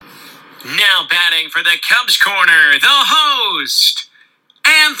Now batting for the Cubs Corner, the host,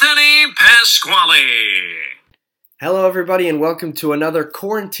 Anthony Pasquale. Hello, everybody, and welcome to another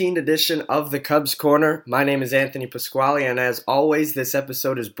quarantined edition of the Cubs Corner. My name is Anthony Pasquale, and as always, this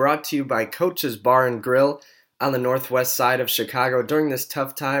episode is brought to you by Coach's Bar and Grill on the northwest side of Chicago. During this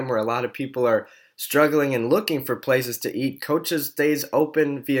tough time where a lot of people are struggling and looking for places to eat, Coach's stays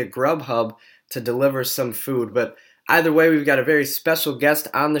open via Grubhub to deliver some food. But either way, we've got a very special guest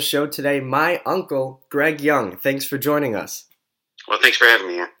on the show today, my uncle, Greg Young. Thanks for joining us. Well, thanks for having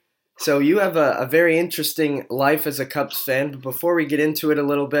me here. So you have a very interesting life as a Cubs fan. But before we get into it a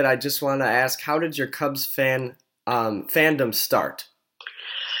little bit, I just want to ask, how did your Cubs fandom start?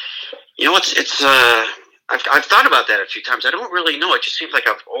 You know, I've thought about that a few times. I don't really know. It just seems like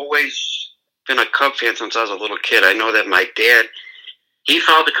I've always been a Cub fan since I was a little kid. I know that my dad, he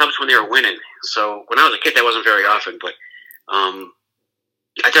followed the Cubs when they were winning. So when I was a kid, that wasn't very often. But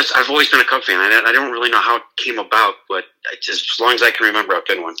I've always been a Cub fan. I don't really know how it came about, but as long as I can remember, I've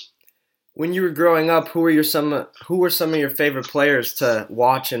been one. When you were growing up, who were some of your favorite players to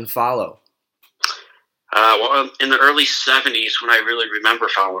watch and follow? Well, in the early 70s, when I really remember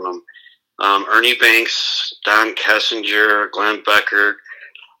following them, Ernie Banks, Don Kessinger, Glenn Becker,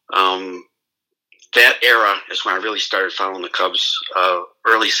 that era is when I really started following the Cubs,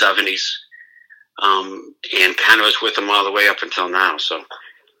 early 70s, and kind of was with them all the way up until now. So,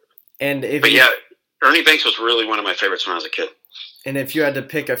 Ernie Banks was really one of my favorites when I was a kid. And if you had to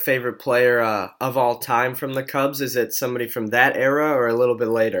pick a favorite player of all time from the Cubs, is it somebody from that era or a little bit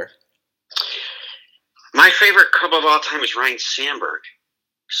later? My favorite Cub of all time is Ryne Sandberg.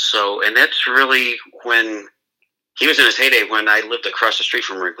 So, and that's really when he was in his heyday when I lived across the street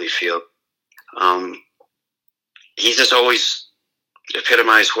from Wrigley Field. He's just always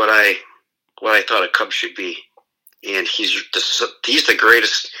epitomized what I thought a Cub should be. And he's the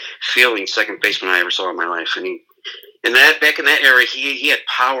greatest fielding second baseman I ever saw in my life. And back in that era, he had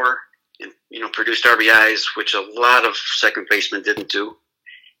power and, produced RBIs, which a lot of second basemen didn't do.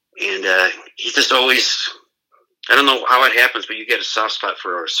 And he just always, I don't know how it happens, but you get a soft spot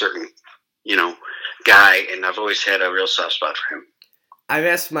for a certain, guy, and I've always had a real soft spot for him. I've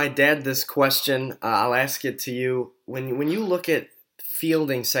asked my dad this question. I'll ask it to you. When you look at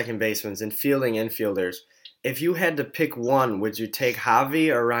fielding second basemen and fielding infielders, if you had to pick one, would you take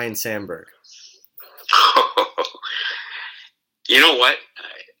Javi or Ryne Sandberg? You know what?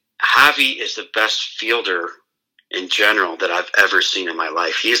 Javi is the best fielder in general that I've ever seen in my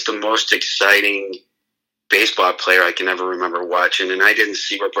life. He's the most exciting baseball player I can ever remember watching. And I didn't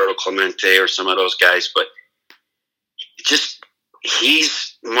see Roberto Clemente or some of those guys, but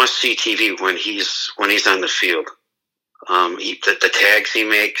he's must-see TV when he's on the field. The tags he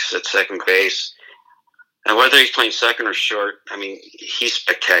makes at second base, and whether he's playing second or short, he's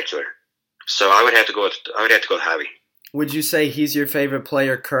spectacular. So I would have to go with Javi. Would you say he's your favorite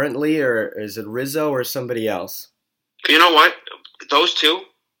player currently, or is it Rizzo or somebody else? You know what? Those two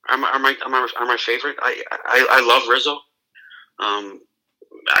are my favorite. I love Rizzo.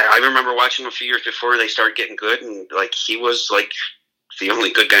 I remember watching him a few years before they started getting good, and he was the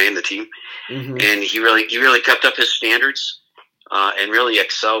only good guy in the team, and he really kept up his standards and really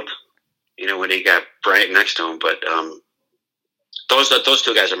excelled. When he got Bryant next to him, but those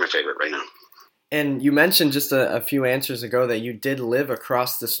two guys are my favorite right now. And you mentioned just a few answers ago that you did live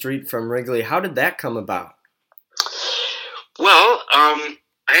across the street from Wrigley. How did that come about? Well, I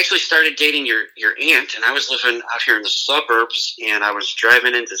actually started dating your aunt, and I was living out here in the suburbs, and I was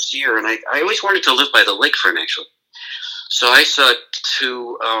driving in to see her, and I always wanted to live by the lakefront, actually. So I said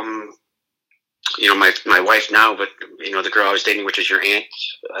to, my wife now, but, the girl I was dating, which is your aunt,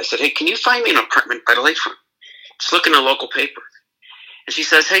 I said, hey, can you find me an apartment by the lakefront? Just look in the local paper. And she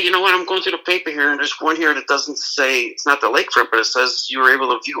says, hey, you know what? I'm going through the paper here, and there's one here that doesn't say, it's not the lakefront, but it says you were able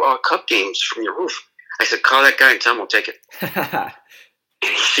to view all Cub games from your roof. I said, call that guy and tell him we'll take it.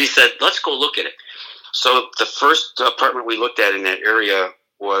 And she said, let's go look at it. So the first apartment we looked at in that area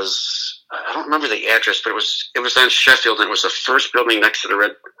was, I don't remember the address, but it was on Sheffield, and it was the first building next to the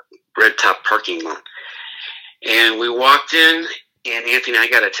red top parking lot. And we walked in, and Anthony, I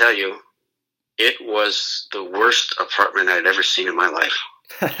got to tell you, it was the worst apartment I'd ever seen in my life.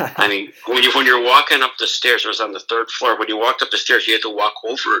 When you're walking up the stairs, it was on the third floor. When you walked up the stairs, you had to walk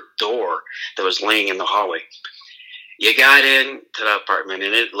over a door that was laying in the hallway. You got into the apartment,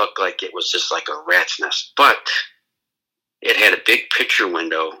 and it looked like it was just like a rat's nest. But it had a big picture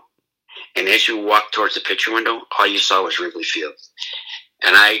window, and as you walked towards the picture window, all you saw was Wrigley Field.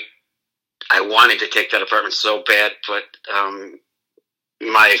 And I wanted to take that apartment so bad, but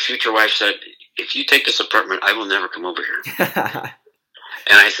my future wife said, if you take this apartment, I will never come over here.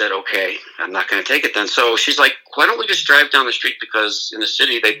 And I said, okay, I'm not going to take it then. So she's like, why don't we just drive down the street, because in the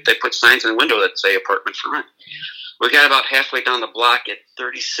city they put signs in the window that say apartment for rent. We got about halfway down the block at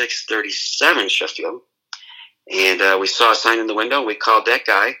 3637 Sheffield, and we saw a sign in the window. We called that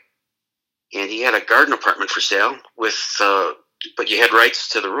guy, and he had a garden apartment for sale with, but you had rights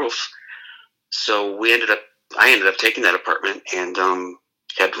to the roof. So I ended up taking that apartment and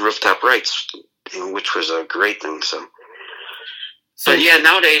had rooftop rights, which was a great thing. So but yeah,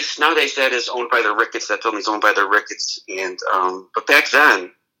 nowadays that is owned by the Ricketts. That building's owned by the Ricketts, and but back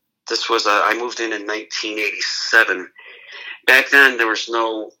then, this was I moved in 1987. Back then, there was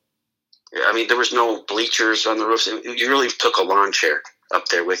no bleachers on the roofs. You really took a lawn chair up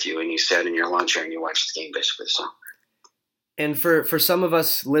there with you, and you sat in your lawn chair and you watched the game, basically. So. And for some of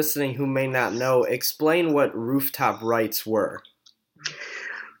us listening who may not know, explain what rooftop rights were.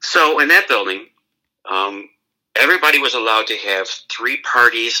 So in that building, everybody was allowed to have 3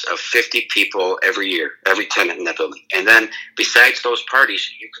 parties of 50 people every year, every tenant in that building. And then besides those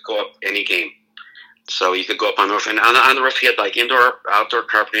parties, you could go up any game. So you could go up on the roof. And on the roof, he had like indoor, outdoor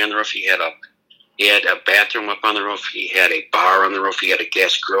carpeting on the roof. He had a bathroom up on the roof. He had a bar on the roof. He had a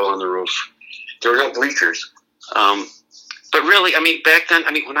gas grill on the roof. There were no bleachers. But really, back then,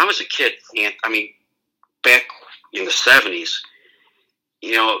 when I was a kid, and back in the 70s,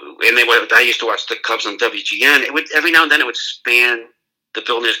 and I used to watch the Cubs on WGN. Every now and then it would span the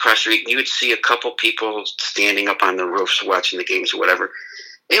buildings across the street, and you would see a couple people standing up on the roofs watching the games or whatever.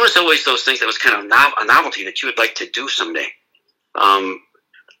 It was always those things that was kind of a novelty that you would like to do someday. And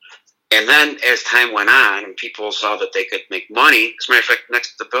then as time went on, and people saw that they could make money. As a matter of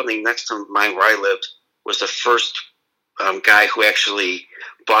fact, the building next to mine where I lived was the first guy who actually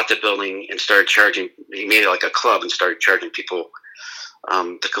bought the building and started charging. He made it like a club and started charging people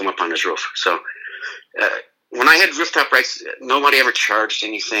to come up on his roof. So when I had rooftop rights, nobody ever charged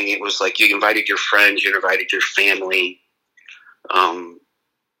anything. It was like you invited your friends, you invited your family. As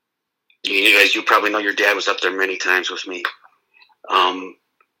you probably know, your dad was up there many times with me.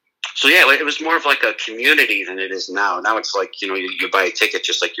 So yeah, it was more of like a community than it is now. Now it's like, you buy a ticket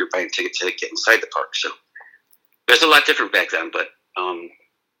just like you're buying a ticket to get inside the park. So it was a lot different back then, but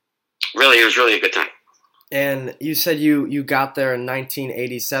really, it was really a good time. And you said you got there in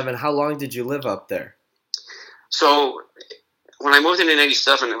 1987. How long did you live up there? So when I moved in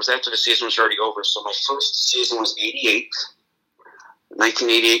 87, it was after the season was already over. So my first season was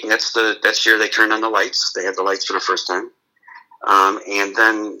 1988, and that's the year they turned on the lights. They had the lights for the first time. And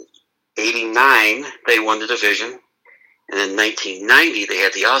then 89, they won the division. And in 1990, they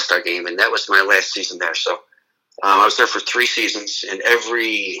had the All-Star game, and that was my last season there. So I was there for 3 seasons, and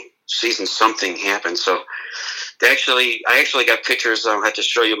every season something happened. So I actually got pictures. I'll have to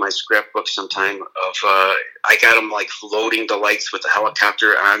show you my scrapbook sometime of I got them like loading the lights with the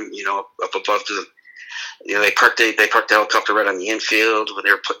helicopter on, up above the. They parked the helicopter right on the infield when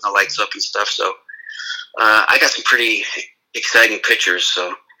they were putting the lights up and stuff. So I got some pretty exciting pictures.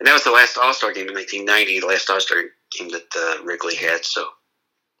 So, and that was the last All-Star game in 1990, the last All-Star game that Wrigley had. So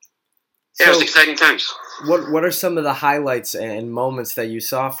yeah, it was exciting times. What are some of the highlights and moments that you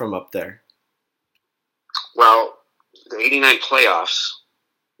saw from up there? Well, the 89 playoffs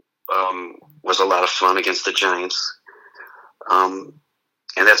was a lot of fun against the Giants.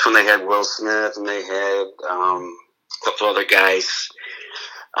 And that's when they had Will Smith and they had a couple other guys.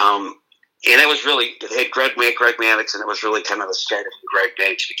 And it was really, they had Greg Maddux, and it was really kind of the start of Greg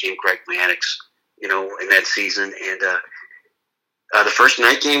Maddux became Greg Maddux, in that season. And the first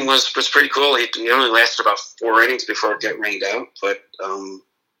night game was pretty cool. It only lasted about 4 innings before it got rained out. But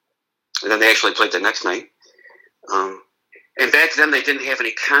and then they actually played the next night. And back then they didn't have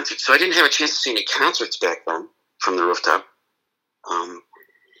any concerts, so I didn't have a chance to see any concerts back then from the rooftop.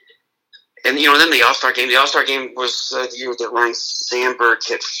 And, then the All-Star game. The All-Star game was the year that Ryan Sandberg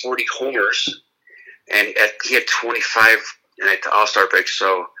hit 40 homers, and he had 25 at the All-Star break.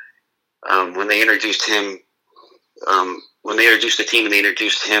 So when they introduced him, when they introduced the team and they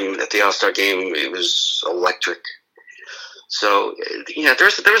introduced him at the All-Star game, it was electric. So, there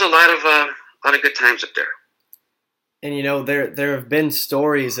was a lot of good times up there. And there have been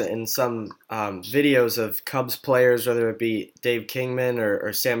stories in some videos of Cubs players, whether it be Dave Kingman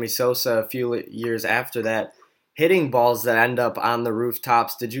or Sammy Sosa a few years after that, hitting balls that end up on the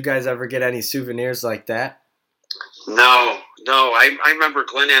rooftops. Did you guys ever get any souvenirs like that? No. I remember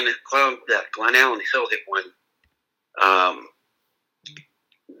Glenn Allen Hill hit one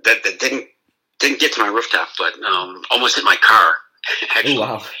that didn't get to my rooftop, but almost hit my car. Actually. Oh,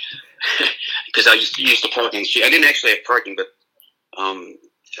 wow. Because I used to park on street. I didn't actually have parking, but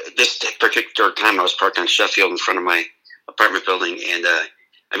this particular time I was parked on Sheffield in front of my apartment building, and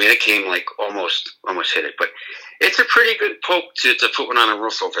I mean, it came like almost hit it, but it's a pretty good poke to put one on a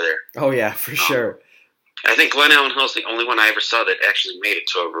roof over there. Oh yeah, for sure. I think Glen Allen Hill is the only one I ever saw that actually made it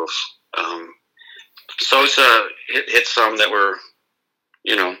to a roof. Sosa hit some that were,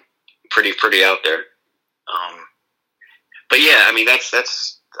 you know, pretty out there. But yeah, I mean, that's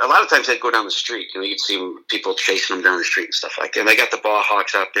a lot of times they'd go down the street. You know, you'd see people chasing them down the street and stuff like that. And they got the ball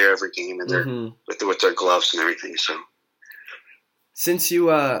hawks out there every game, and they're with their gloves and everything. So, since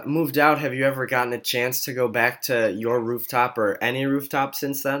you moved out, have you ever gotten a chance to go back to your rooftop or any rooftop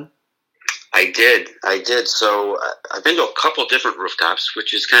since then? I did. So I've been to a couple different rooftops,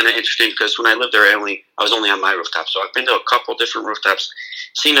 which is kind of interesting because when I lived there, I was only on my rooftop. So I've been to a couple different rooftops,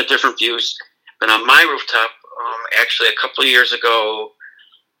 seen the different views. But on my rooftop, actually a couple of years ago,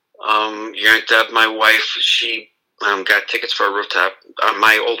 your Aunt Deb, my wife, she got tickets for a rooftop,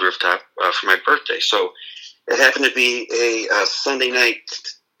 my old rooftop, for my birthday. So it happened to be a Sunday night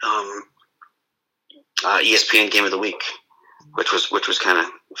ESPN Game of the Week, which was kind of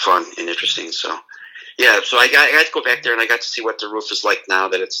fun and interesting. So yeah, so I got to go back there, and I got to see what the roof is like now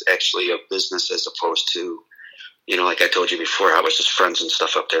that it's actually a business as opposed to, you know, like I told you before, I was just friends and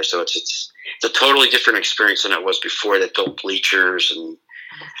stuff up there. So it's a totally different experience than it was before. They built bleachers and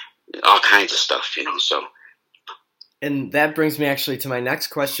all kinds of stuff, you know. So, and that brings me actually to my next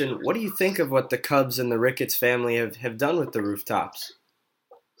question. What do you think of what the Cubs and the Ricketts family have done with the rooftops?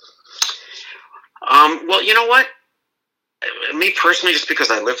 Well, you know what? Me personally, just because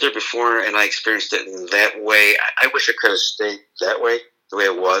I lived there before and I experienced it in that way, I wish it could have stayed that way, the way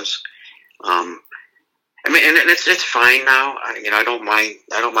it was. I mean, and it's fine now. I don't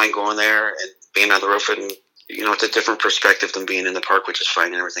mind going there and being on the roof, and you know, it's a different perspective than being in the park, which is fine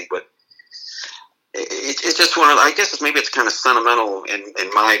and everything. But it's just one of, I guess maybe it's kind of sentimental in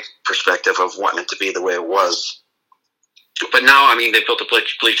my perspective of wanting it to be the way it was. But now, I mean, they built the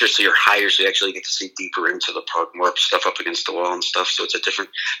bleachers so you're higher, so you actually get to see deeper into the park, more stuff up against the wall and stuff. So it's a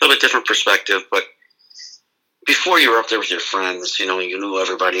little bit different perspective. But before you were up there with your friends, you know, you knew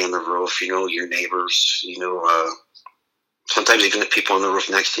everybody on the roof, you know your neighbors, you know, sometimes even the people on the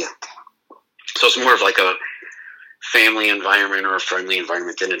roof next to you. So it's more of like a family environment or a friendly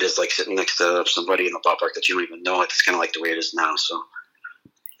environment than it is like sitting next to somebody in a ballpark that you don't even know. It's kind of like the way it is now. So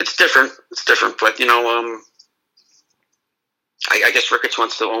it's different. But, you know, I guess Ricketts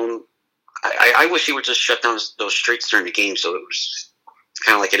wants to own. I wish he would just shut down those streets during the game, so it was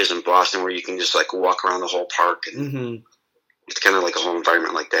kind of like it is in Boston, where you can just like walk around the whole park, and it's kind of like a whole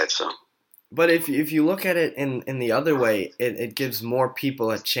environment like that. So, but if you look at it in the other way, it gives more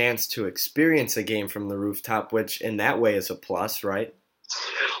people a chance to experience a game from the rooftop, which in that way is a plus, right?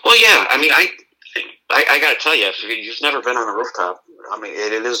 Well, yeah. I mean, I got to tell you, if you've never been on a rooftop, I mean,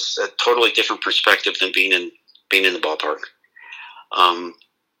 it is a totally different perspective than being in the ballpark.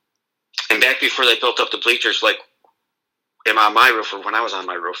 And back before they built up the bleachers, like on my roof, or when I was on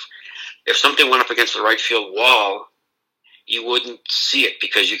my roof, if something went up against the right field wall, you wouldn't see it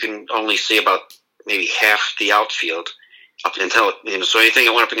because you can only see about maybe half the outfield up until, you know, so anything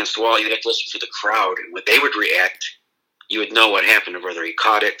that went up against the wall, you'd have to listen to the crowd, and when they would react, you would know what happened, or whether he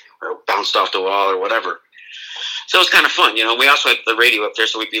caught it or bounced off the wall or whatever. So it was kind of fun, you know. We also had the radio up there,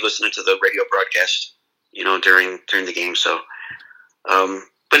 so we'd be listening to the radio broadcast, you know, during the game. So,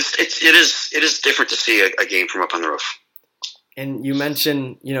 but it is different to see a game from up on the roof. And you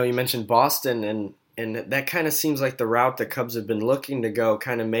mentioned Boston, and that kind of seems like the route the Cubs have been looking to go,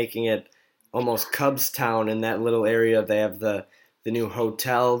 kind of making it almost Cubs Town in that little area. They have the new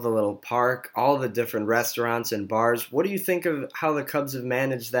hotel, the little park, all the different restaurants and bars. What do you think of how the Cubs have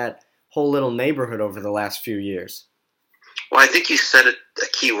managed that whole little neighborhood over the last few years? Well, I think you said it, a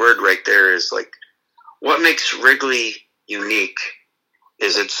key word right there is like what makes Wrigley unique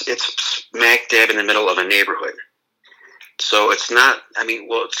is it's smack dab in the middle of a neighborhood. So it's not, I mean,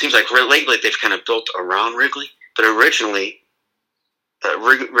 well, it seems like lately they've kind of built around Wrigley, but originally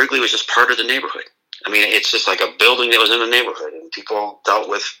Wrigley was just part of the neighborhood. I mean, it's just like a building that was in the neighborhood, and people dealt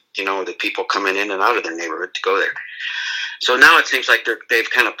with, you know, the people coming in and out of their neighborhood to go there. So now it seems like they've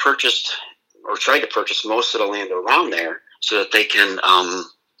kind of purchased or tried to purchase most of the land around there so that they can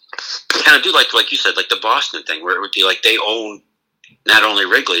kind of do like you said, like the Boston thing, where it would be like they own not only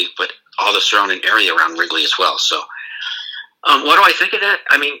Wrigley, but all the surrounding area around Wrigley as well. So what do I think of that?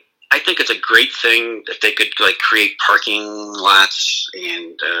 I mean, I think it's a great thing if they could like create parking lots,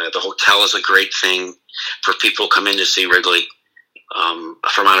 and the hotel is a great thing for people who come in to see Wrigley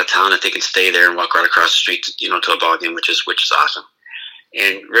from out of town, that they can stay there and walk right across the street, you know, to a ball game, which is awesome.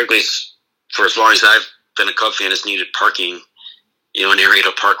 And Wrigley's, for as long as I've been a Cub fan, has needed parking, you know, an area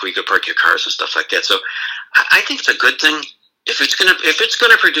to park where you could park your cars and stuff like that. So I think it's a good thing. If it's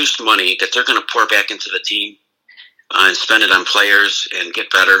gonna produce money that they're gonna pour back into the team and spend it on players and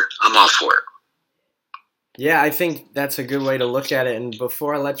get better, I'm all for it. Yeah, I think that's a good way to look at it. And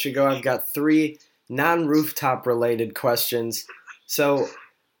before I let you go, I've got 3 non-rooftop related questions. So,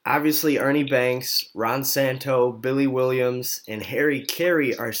 obviously, Ernie Banks, Ron Santo, Billy Williams, and Harry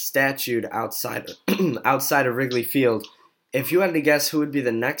Carey are statued outside outside of Wrigley Field. If you had to guess who would be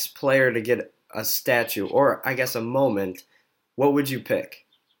the next player to get a statue, or I guess a moment, what would you pick?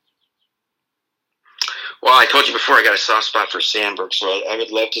 Well, I told you before I got a soft spot for Sandberg, so I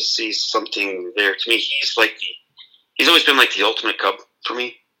would love to see something there. To me, he's always been like the ultimate Cub for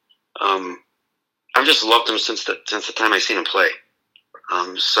me. I've just loved him since the time I seen him play.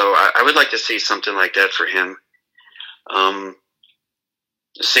 So I would like to see something like that for him.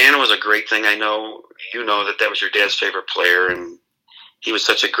 Santa was a great thing. I know you know that was your dad's favorite player, and he was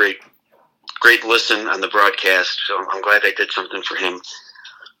such a great listen on the broadcast. So I'm glad they did something for him.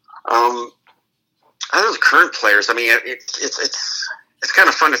 Out of the current players, I mean, it's kind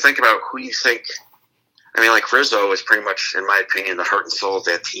of fun to think about who you think. I mean, like Rizzo is pretty much, in my opinion, the heart and soul of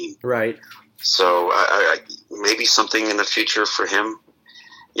that team. Right. So I maybe something in the future for him.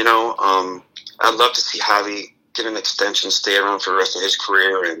 You know, I'd love to see Javi get an extension, stay around for the rest of his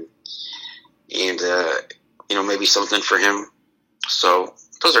career, and you know, maybe something for him. So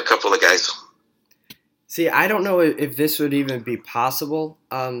those are a couple of guys. See, I don't know if this would even be possible,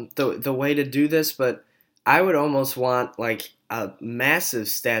 the way to do this, but I would almost want like a massive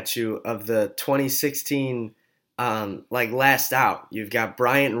statue of the 2016 like last out. You've got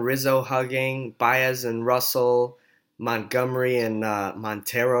Bryant and Rizzo hugging, Baez and Russell, Montgomery and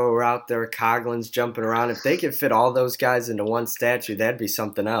Montero are out there, Coghlan's jumping around. If they could fit all those guys into one statue, that'd be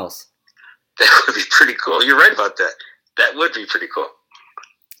something else. That would be pretty cool. You're right about that. That would be pretty cool.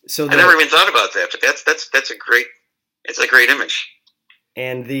 So I never even thought about that, but that's a great image.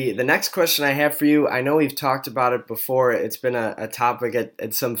 And the next question I have for you, I know we've talked about it before. It's been a topic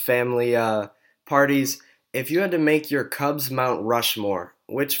at some family parties. If you had to make your Cubs Mount Rushmore,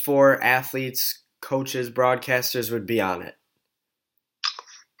 which 4 athletes, coaches, broadcasters would be on it?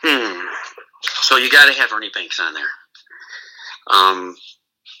 So you got to have Ernie Banks on there.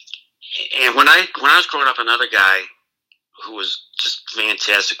 And when I was growing up, another guy who was just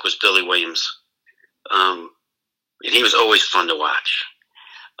fantastic was Billy Williams. And he was always fun to watch.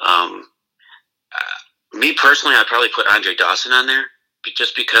 Me personally, I'd probably put Andre Dawson on there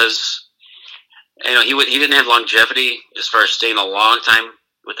just because, you know, he didn't have longevity as far as staying a long time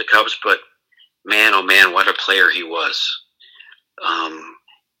with the Cubs, but man, oh man, what a player he was.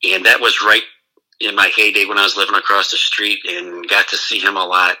 And that was right in my heyday when I was living across the street and got to see him a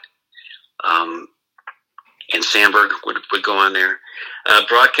lot. And Sandberg would go on there.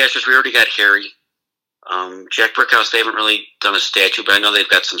 Broadcasters, we already got Harry. Jack Brickhouse, they haven't really done a statue, but I know they've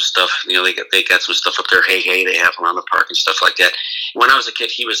got some stuff. You know, they got some stuff up there. Hey, they have around the park and stuff like that. When I was a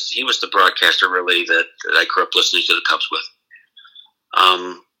kid, he was the broadcaster really that I grew up listening to the Cubs with.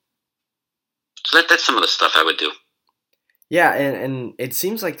 So that's some of the stuff I would do. Yeah, and it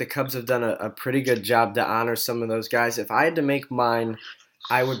seems like the Cubs have done a pretty good job to honor some of those guys. If I had to make mine,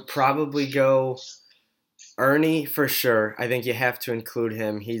 I would probably go Ernie for sure. I think you have to include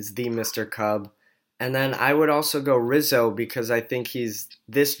him. He's the Mr. Cub. And then I would also go Rizzo because I think he's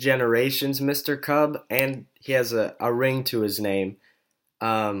this generation's Mr. Cub and he has a ring to his name.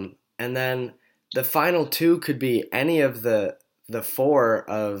 And then the final 2 could be any of the 4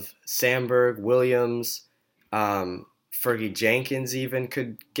 of Sandberg, Williams, Fergie Jenkins even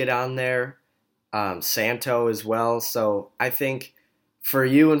could get on there, Santo as well. So I think for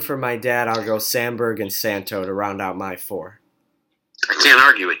you and for my dad, I'll go Sandberg and Santo to round out my 4. I can't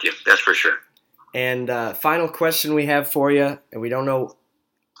argue with you, that's for sure. And final question we have for you, and we don't know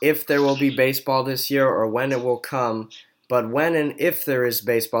if there will be baseball this year or when it will come, but when and if there is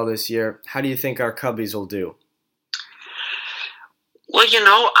baseball this year, how do you think our Cubbies will do? Well, you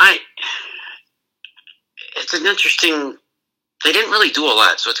know, it's an interesting, they didn't really do a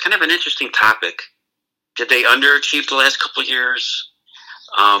lot, so it's kind of an interesting topic. Did they underachieve the last couple of years?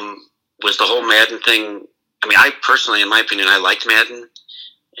 Was the whole Madden thing, I mean, I personally, in my opinion, I liked Madden.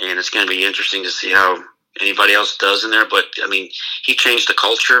 And it's going to be interesting to see how anybody else does in there. But, I mean, he changed the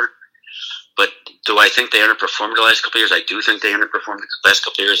culture. But do I think they underperformed the last couple of years? I do think they underperformed the last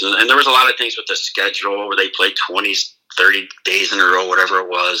couple of years. And there was a lot of things with the schedule where they played 20, 30 days in a row, whatever it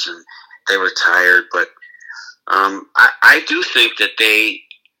was, and they were tired. But I do think that they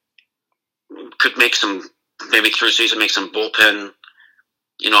could make some, maybe through the season, make some bullpen,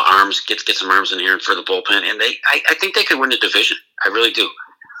 you know, arms, get some arms in here for the bullpen. And I think they could win the division. I really do.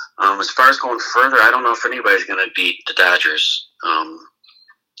 As far as going further, I don't know if anybody's going to beat the Dodgers.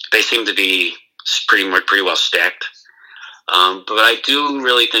 They seem to be pretty well stacked. But I do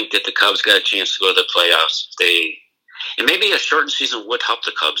really think that the Cubs got a chance to go to the playoffs. And maybe a shortened season would help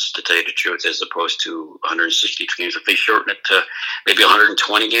the Cubs, to tell you the truth, as opposed to 162 games. If they shorten it to maybe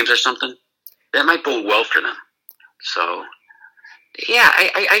 120 games or something, that might bode well for them. So, yeah,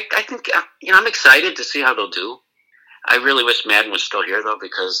 I think, I'm excited to see how they'll do. I really wish Madden was still here, though,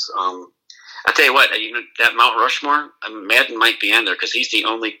 because I'll tell you what, that Mount Rushmore, Madden might be in there because he's the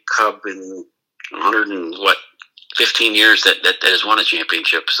only Cub in 15 years that has won a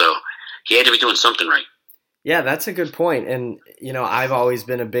championship. So he had to be doing something right. Yeah, that's a good point. And, I've always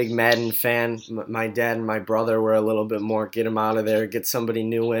been a big Madden fan. My dad and my brother were a little bit more, get him out of there, get somebody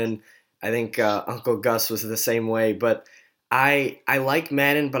new in. I think Uncle Gus was the same way. But I like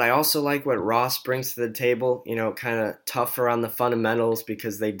Madden, but I also like what Ross brings to the table, kind of tougher on the fundamentals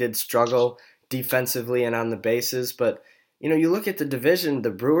because they did struggle defensively and on the bases. But, you look at the division, the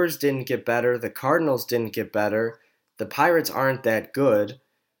Brewers didn't get better, the Cardinals didn't get better, the Pirates aren't that good.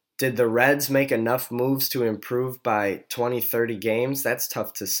 Did the Reds make enough moves to improve by 20, 30 games? That's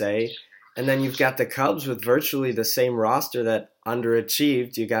tough to say. And then you've got the Cubs with virtually the same roster that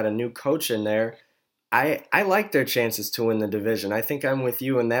underachieved. You got a new coach in there. I like their chances to win the division. I think I'm with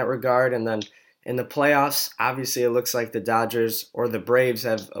you in that regard. And then in the playoffs, obviously it looks like the Dodgers or the Braves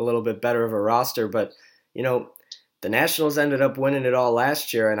have a little bit better of a roster. But, the Nationals ended up winning it all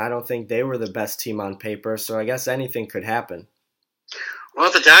last year, and I don't think they were the best team on paper. So I guess anything could happen.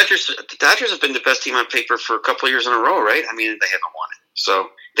 Well, the Dodgers have been the best team on paper for a couple of years in a row, right? I mean, they haven't won it. So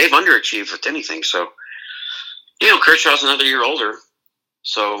they've underachieved with anything. So, Kershaw's another year older.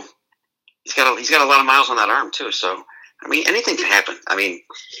 So he's got a lot of miles on that arm, too. So, I mean, anything can happen. I mean,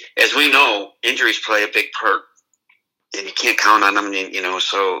 as we know, injuries play a big part. And you can't count on them,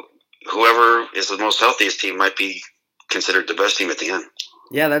 so whoever is the most healthiest team might be considered the best team at the end.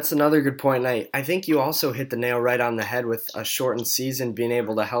 Yeah, that's another good point. And I think you also hit the nail right on the head with a shortened season being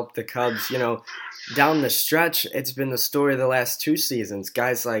able to help the Cubs. Down the stretch, it's been the story of the last 2 seasons.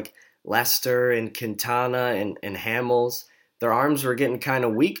 Guys like Lester and Quintana and Hamels, their arms were getting kind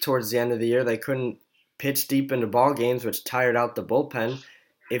of weak towards the end of the year. They couldn't pitch deep into ball games, which tired out the bullpen.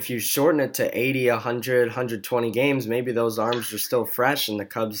 If you shorten it to 80, 100, 120 games, maybe those arms are still fresh and the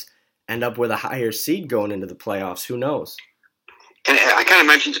Cubs end up with a higher seed going into the playoffs. Who knows? And I kind of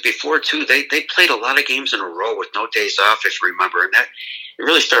mentioned it before, too. They played a lot of games in a row with no days off, if you remember. And that it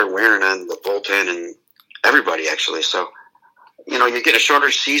really started wearing on the bullpen and everybody, actually. So, you get a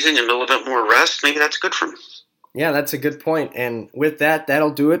shorter season and a little bit more rest. Maybe that's good for them. Yeah, that's a good point. And with that,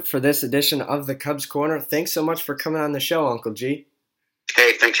 that'll do it for this edition of the Cubs Corner. Thanks so much for coming on the show, Uncle G.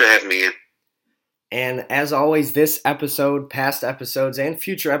 Hey, thanks for having me in. And as always, this episode, past episodes, and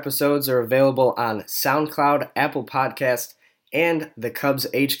future episodes are available on SoundCloud, Apple Podcast, and the Cubs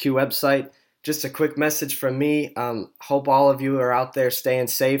HQ website. Just a quick message from me. Hope all of you are out there staying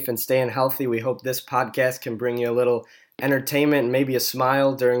safe and staying healthy. We hope this podcast can bring you a little entertainment and maybe a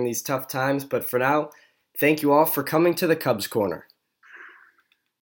smile during these tough times. But for now, thank you all for coming to the Cubs Corner.